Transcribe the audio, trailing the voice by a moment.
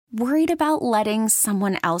Worried about letting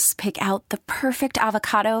someone else pick out the perfect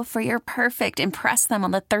avocado for your perfect impress them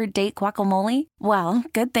on the third date guacamole? Well,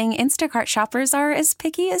 good thing Instacart shoppers are as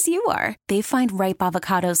picky as you are. They find ripe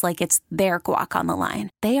avocados like it's their guac on the line.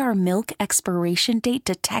 They are milk expiration date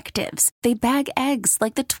detectives. They bag eggs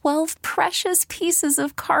like the 12 precious pieces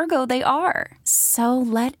of cargo they are. So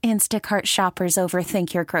let Instacart shoppers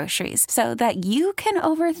overthink your groceries so that you can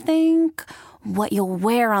overthink what you'll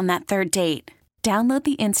wear on that third date. Download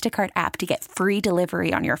the Instacart app to get free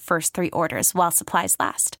delivery on your first 3 orders while supplies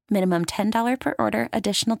last. Minimum $10 per order.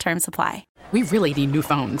 Additional terms apply. We really need new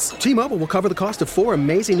phones. T-Mobile will cover the cost of 4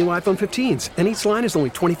 amazing new iPhone 15s, and each line is only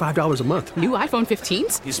 $25 a month. New iPhone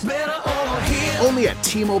 15s? It's better over here. Only at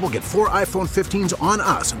T-Mobile, get 4 iPhone 15s on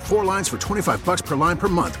us and 4 lines for $25 per line per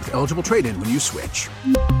month with eligible trade-in when you switch.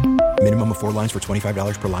 Minimum of 4 lines for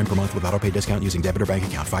 $25 per line per month with autopay discount using debit or bank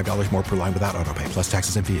account. $5 more per line without autopay, plus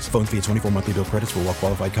taxes and fees. Phone fee at 24 monthly bill credits for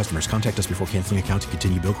well-qualified customers. Contact us before canceling account to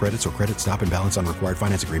continue bill credits or credit stop and balance on required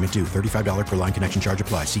finance agreement due. $35 per line connection charge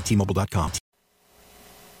applies. See T-Mobile.com.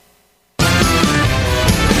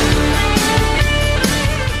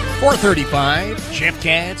 4:35, Jeff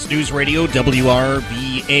Katz, News Radio,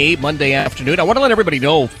 WRVA, Monday afternoon. I want to let everybody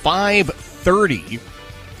know, 5:30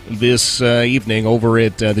 this evening over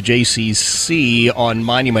at the JCC on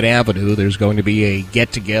Monument Avenue. There's going to be a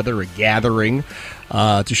get-together, a gathering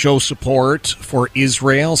to show support for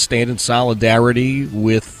Israel, stand in solidarity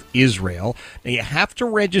with Israel. Now, you have to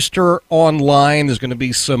register online. There's going to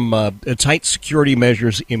be some tight security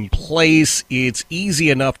measures in place. It's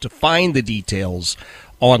easy enough to find the details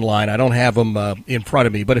online. I don't have them in front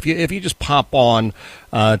of me, but if you just pop on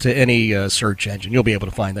to any search engine, you'll be able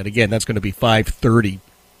to find that. Again, that's going to be 5:30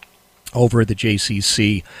 over at the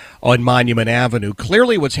JCC on Monument Avenue.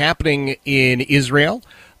 Clearly what's happening in Israel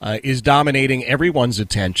is dominating everyone's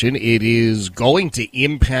attention. It is going to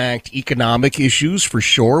impact economic issues for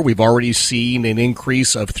sure. We've already seen an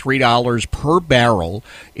increase of $3 per barrel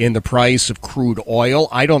in the price of crude oil.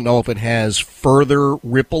 I don't know if it has further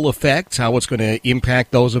ripple effects, how it's going to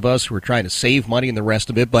impact those of us who are trying to save money and the rest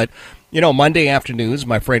of it. But, you know, Monday afternoons,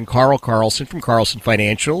 my friend Carl Carlson from Carlson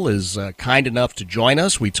Financial is kind enough to join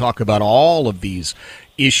us. We talk about all of these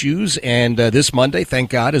issues, and this Monday, thank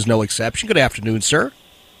God, is no exception. Good afternoon, sir.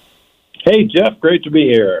 Hey, Jeff, great to be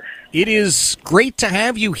here. It is great to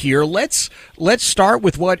have you here. Let's start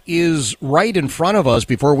with what is right in front of us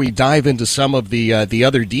before we dive into some of the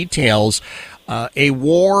other details. A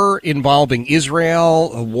war involving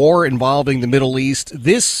Israel, a war involving the Middle East.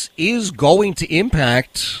 This is going to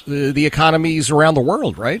impact the economies around the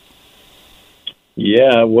world, right?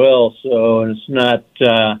 Yeah, well, so it's not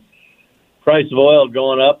price of oil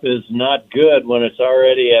going up is not good when it's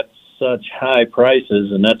already at such high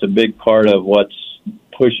prices, and that's a big part of what's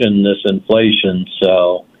pushing this inflation.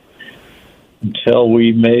 So until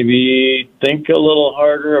we maybe think a little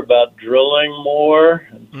harder about drilling more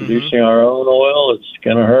and producing our own oil, it's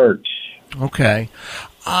going to hurt. Okay.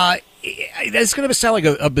 That's going to sound like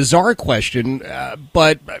a bizarre question,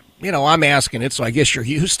 but, you know, I'm asking it, so I guess you're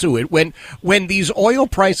used to it. When these oil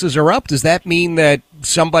prices are up, does that mean that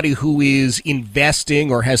somebody who is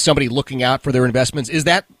investing or has somebody looking out for their investments, is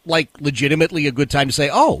that, like, legitimately a good time to say,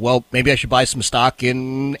 oh, well, maybe I should buy some stock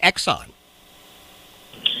in Exxon?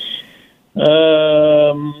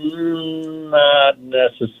 Not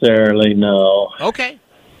necessarily, no. Okay.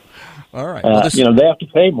 All right. Well, you know, they have to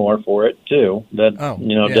pay more for it, too. That,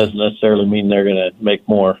 doesn't necessarily mean they're going to make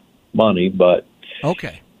more money, but...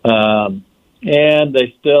 Okay. And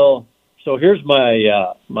they still... So here's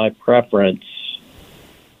my preference.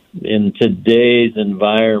 In today's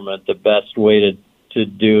environment, the best way to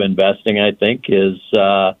do investing, I think, is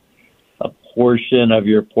a portion of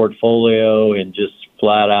your portfolio in just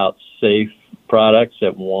flat-out safe products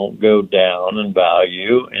that won't go down in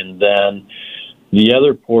value, and then the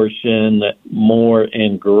other portion more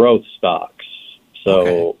in growth stocks.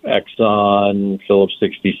 So Exxon, Phillips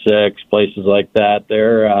 66, places like that,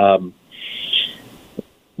 they're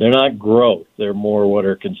not growth. They're more what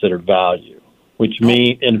are considered value, which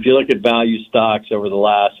means, and if you look at value stocks over the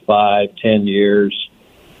last 5-10 years,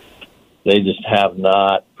 they just have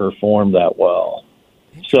not performed that well.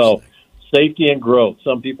 So safety and growth.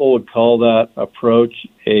 Some people would call that approach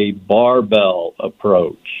a barbell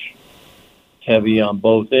approach. Heavy on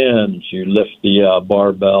both ends. You lift the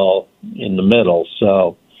barbell in the middle.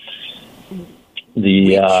 So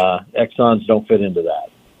the Exxons don't fit into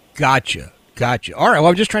that. Gotcha. All right. Well,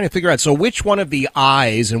 I'm just trying to figure out. So which one of the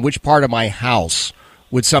eyes and which part of my house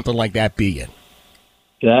would something like that be in?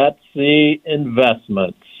 That's the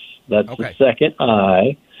investments. That's the second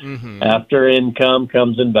eye. Mm-hmm. After income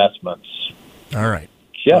comes investments. All right.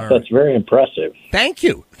 Jeff, that's very impressive. Thank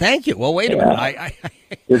you. Well, wait a minute.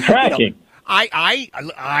 You're tracking.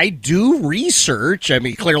 I do research. I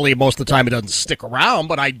mean, clearly most of the time it doesn't stick around,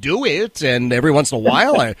 but I do it, and every once in a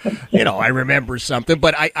while, I remember something.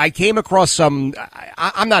 But I came across some.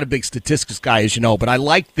 I'm not a big statistics guy, as you know, but I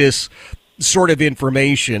like this sort of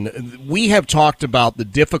information. We have talked about the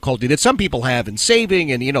difficulty that some people have in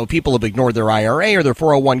saving, and people have ignored their IRA or their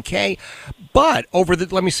 401k. But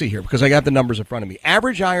let me see here, because I got the numbers in front of me.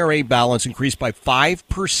 Average IRA balance increased by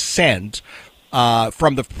 5%.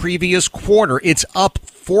 From the previous quarter. It's up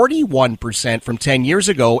 41% from 10 years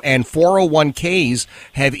ago, and 401ks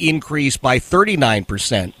have increased by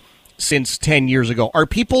 39% since 10 years ago. Are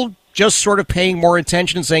people just sort of paying more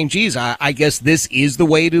attention and saying, geez, I guess this is the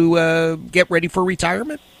way to get ready for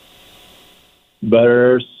retirement?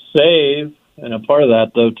 Better save. And a part of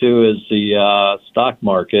that, though, too, is the stock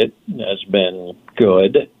market has been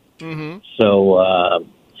good. Mm-hmm. So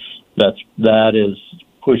that is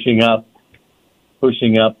pushing up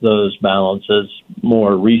those balances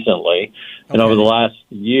more recently. And over the last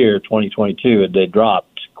year, 2022, they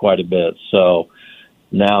dropped quite a bit. So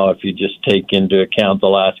now if you just take into account the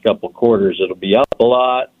last couple of quarters, it'll be up a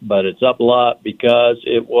lot, but it's up a lot because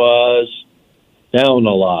it was down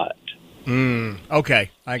a lot.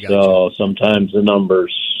 Okay, I got so you. sometimes the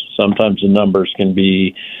numbers can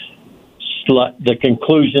be the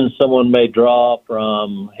conclusion someone may draw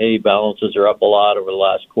from, hey, balances are up a lot over the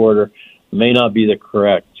last quarter, may not be the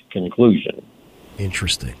correct conclusion.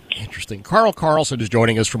 Interesting. Carl Carlson is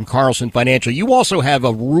joining us from Carlson Financial. You also have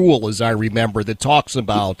a rule, as I remember, that talks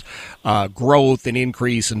about growth and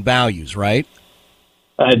increase in values, right?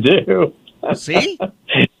 I do. See?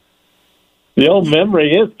 The old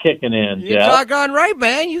memory is kicking in, You're doggone right,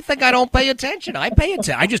 man. You think I don't pay attention. I pay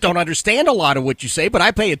attention. I just don't understand a lot of what you say, but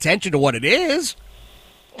I pay attention to what it is.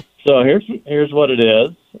 So here's what it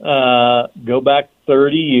is. Go back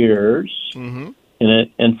 30 years and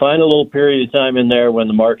find a little period of time in there when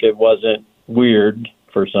the market wasn't weird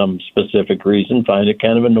for some specific reason. Find it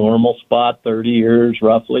kind of a normal spot 30 years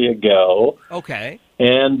roughly ago. Okay.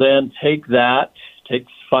 And then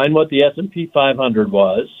find what the S&P 500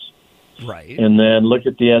 was. Right. And then look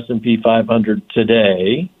at the S&P 500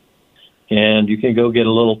 today. And you can go get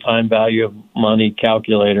a little time value of money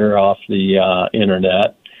calculator off the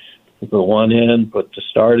internet. You put one in, put the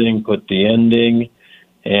starting, put the ending,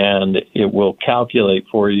 and it will calculate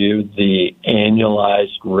for you the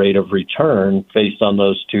annualized rate of return based on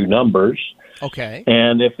those two numbers. Okay.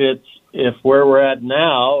 And if where we're at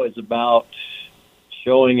now is about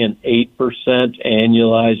showing an 8%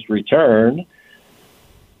 annualized return,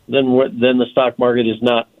 then the stock market is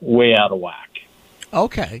not way out of whack.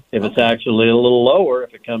 Okay. If it's actually a little lower,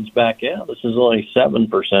 if it comes back, this is only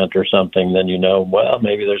 7% or something, then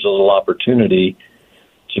maybe there's a little opportunity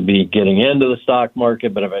to be getting into the stock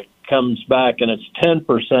market. But if it comes back and it's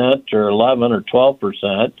 10% or 11 or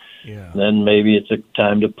 12%, then maybe it's a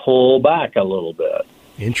time to pull back a little bit.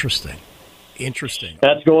 Interesting.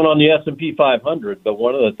 That's going on the S&P 500. But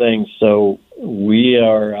one of the things, so we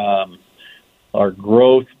are our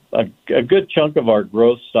growth. A good chunk of our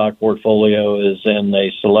growth stock portfolio is in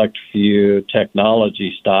a select few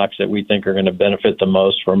technology stocks that we think are going to benefit the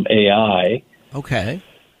most from AI. Okay.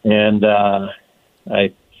 And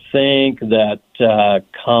I think that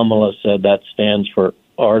Kamala said that stands for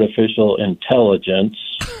artificial intelligence.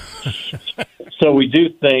 So we do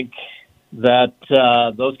think that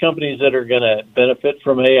those companies that are going to benefit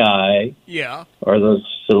from AI are those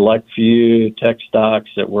select few tech stocks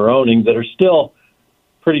that we're owning that are still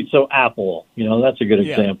so Apple, that's a good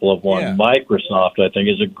example of one. Microsoft, I think,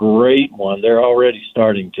 is a great one. They're already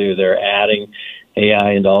starting to. They're adding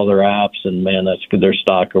AI into all their apps, and man, that's good. Their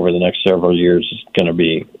stock over the next several years is going to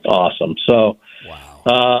be awesome. So,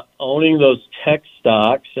 owning those tech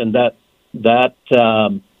stocks, and that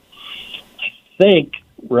I think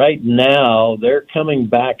right now they're coming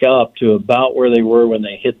back up to about where they were when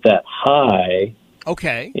they hit that high.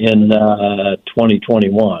 Okay. In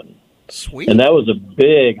 2021. Sweet. And that was a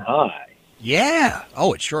big high. Yeah.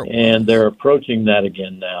 Oh, it sure was. And they're approaching that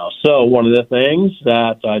again now. So one of the things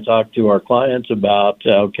that I talk to our clients about,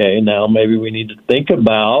 now maybe we need to think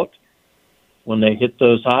about when they hit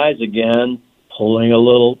those highs again, pulling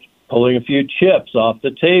a few chips off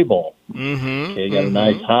the table. Mm-hmm. Okay, you got a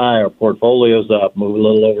nice high, our portfolio's up, move a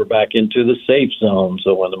little over back into the safe zone.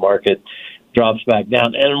 So when the market drops back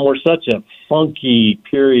down, and we're such a funky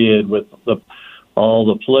period with all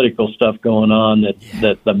the political stuff going on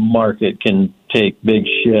that the market can take big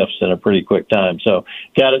shifts in a pretty quick time. So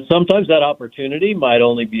sometimes that opportunity might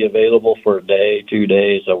only be available for a day, 2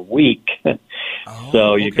 days, a week.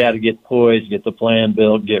 So you got to get poised, get the plan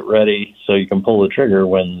built, get ready so you can pull the trigger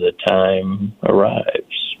when the time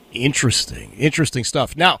arrives. Interesting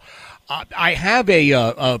stuff. Now, I have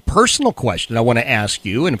a personal question I want to ask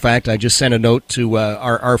you. In fact, I just sent a note to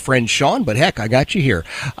our friend Sean, but heck, I got you here.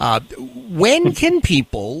 When can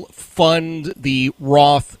people fund the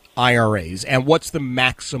Roth IRAs, and what's the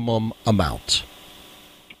maximum amount?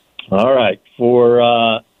 All right.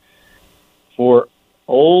 For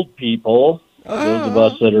old people, those of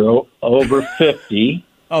us that are over 50.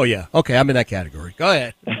 Oh, yeah. Okay, I'm in that category. Go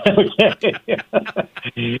ahead. Okay.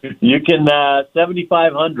 You can,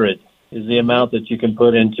 $7,500 is the amount that you can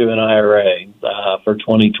put into an IRA for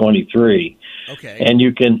 2023. Okay.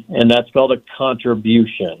 And that's called a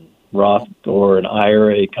contribution, Roth or an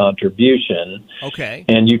IRA contribution. Okay.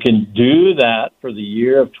 And you can do that for the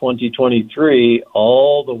year of 2023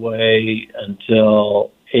 all the way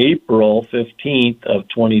until April 15th of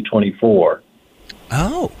 2024.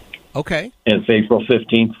 Oh, okay. And if April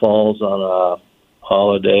 15th falls on a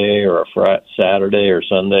holiday or a Saturday or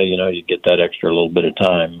Sunday, you get that extra little bit of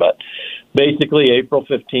time. But basically April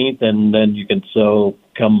 15th, and then you can, so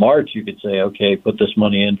come March, you could say, okay, put this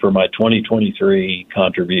money in for my 2023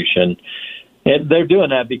 contribution. And they're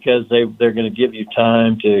doing that because they're going to give you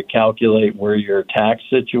time to calculate where your tax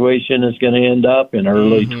situation is going to end up in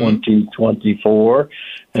early 2024.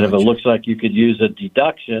 And if it looks like you could use a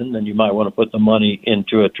deduction, then you might want to put the money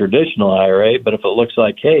into a traditional IRA. But if it looks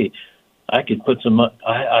like, hey, I could put some,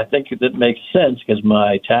 I think that makes sense because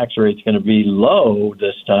my tax rate's going to be low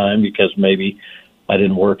this time because maybe I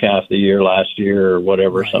didn't work half the year last year or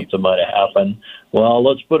whatever, something might have happened. Well,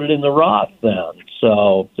 let's put it in the Roth then.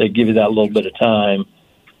 So they give you that little bit of time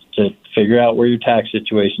to figure out where your tax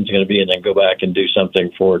situation is going to be and then go back and do something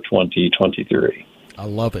for 2023. I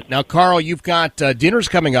love it. Now, Carl, you've got dinners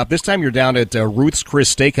coming up. This time you're down at Ruth's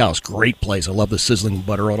Chris Steakhouse. Great place. I love the sizzling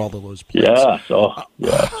butter on all of those plates. Yeah.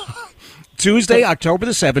 Tuesday, October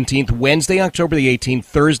the 17th, Wednesday, October the 18th,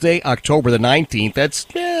 Thursday, October the 19th. That's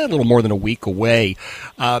a little more than a week away.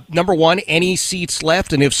 Number one, any seats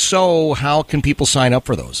left? And if so, how can people sign up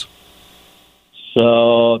for those?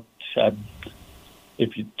 So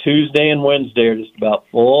if you Tuesday and Wednesday are just about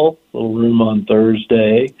full, little room on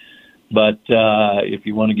Thursday. But if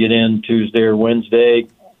you want to get in Tuesday or Wednesday,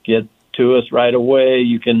 get to us right away.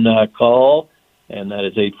 You can call, and that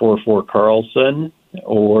is 844-CARLSON.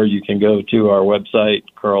 Or you can go to our website,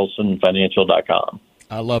 carlsonfinancial.com.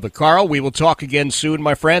 I love it. Carl, we will talk again soon,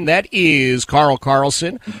 my friend. That is Carl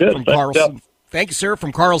Carlson from Carlson. Thank you, sir,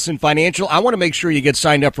 from Carlson Financial. I want to make sure you get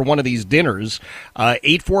signed up for one of these dinners.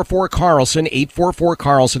 844-CARLSON,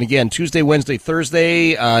 844-CARLSON. Again, Tuesday, Wednesday,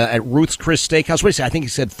 Thursday at Ruth's Chris Steakhouse. What did he say? I think he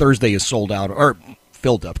said Thursday is sold out, or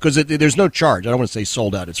filled up, because there's no charge. I don't want to say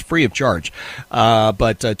sold out. It's free of charge.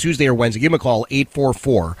 But Tuesday or Wednesday, give him a call,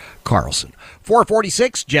 844-CARLSON.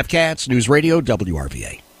 446, Jeff Katz, News Radio,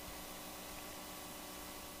 WRVA.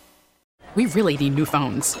 We really need new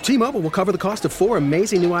phones. T-Mobile will cover the cost of 4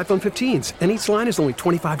 amazing new iPhone 15s, and each line is only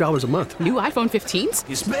 $25 a month. New iPhone 15s?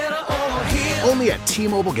 It's better over here. Only at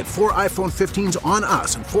T-Mobile, get 4 iPhone 15s on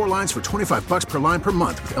us and 4 lines for $25 per line per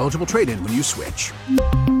month with eligible trade-in when you switch.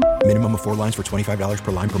 Minimum of 4 lines for $25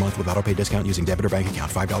 per line per month with autopay discount using debit or bank account.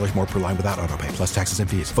 $5 more per line without autopay, plus taxes and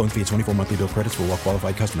fees. Phone fee at 24 monthly bill credits for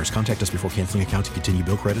well-qualified customers. Contact us before canceling account to continue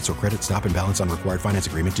bill credits or credit stop and balance on required finance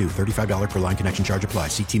agreement due. $35 per line connection charge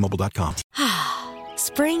applies. See T-Mobile.com.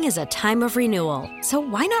 Spring is a time of renewal, so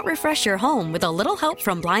why not refresh your home with a little help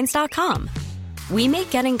from Blinds.com? We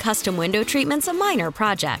make getting custom window treatments a minor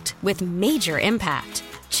project with major impact.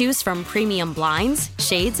 Choose from premium blinds,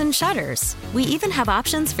 shades, and shutters. We even have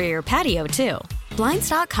options for your patio, too.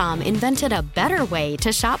 Blinds.com invented a better way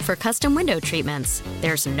to shop for custom window treatments.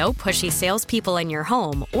 There's no pushy salespeople in your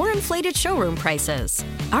home or inflated showroom prices.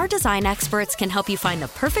 Our design experts can help you find the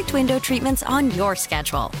perfect window treatments on your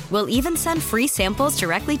schedule. We'll even send free samples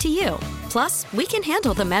directly to you. Plus, we can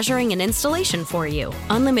handle the measuring and installation for you.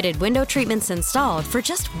 Unlimited window treatments installed for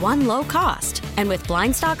just one low cost. And with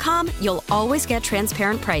Blinds.com, you'll always get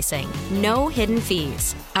transparent pricing. No hidden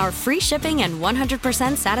fees. Our free shipping and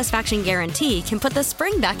 100% satisfaction guarantee can put the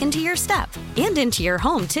spring back into your step and into your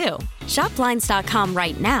home, too. Shop Blinds.com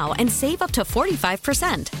right now and save up to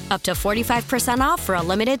 45%. Up to 45% off for a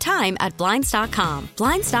limited time at Blinds.com.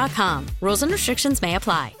 Blinds.com. Rules and restrictions may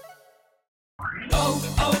apply.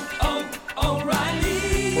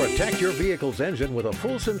 O'Reilly. Protect your vehicle's engine with a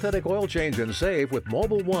full synthetic oil change and save with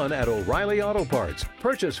Mobile One at O'Reilly Auto Parts.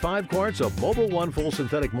 Purchase 5 quarts of Mobile One full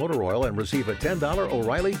synthetic motor oil and receive a $10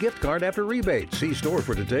 O'Reilly gift card after rebate. See store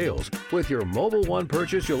for details. With your Mobile One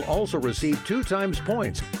purchase, you'll also receive 2 times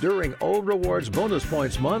points during O Rewards Bonus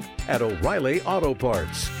Points Month at O'Reilly Auto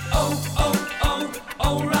Parts.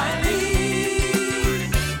 O'Reilly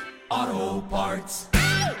Auto Parts.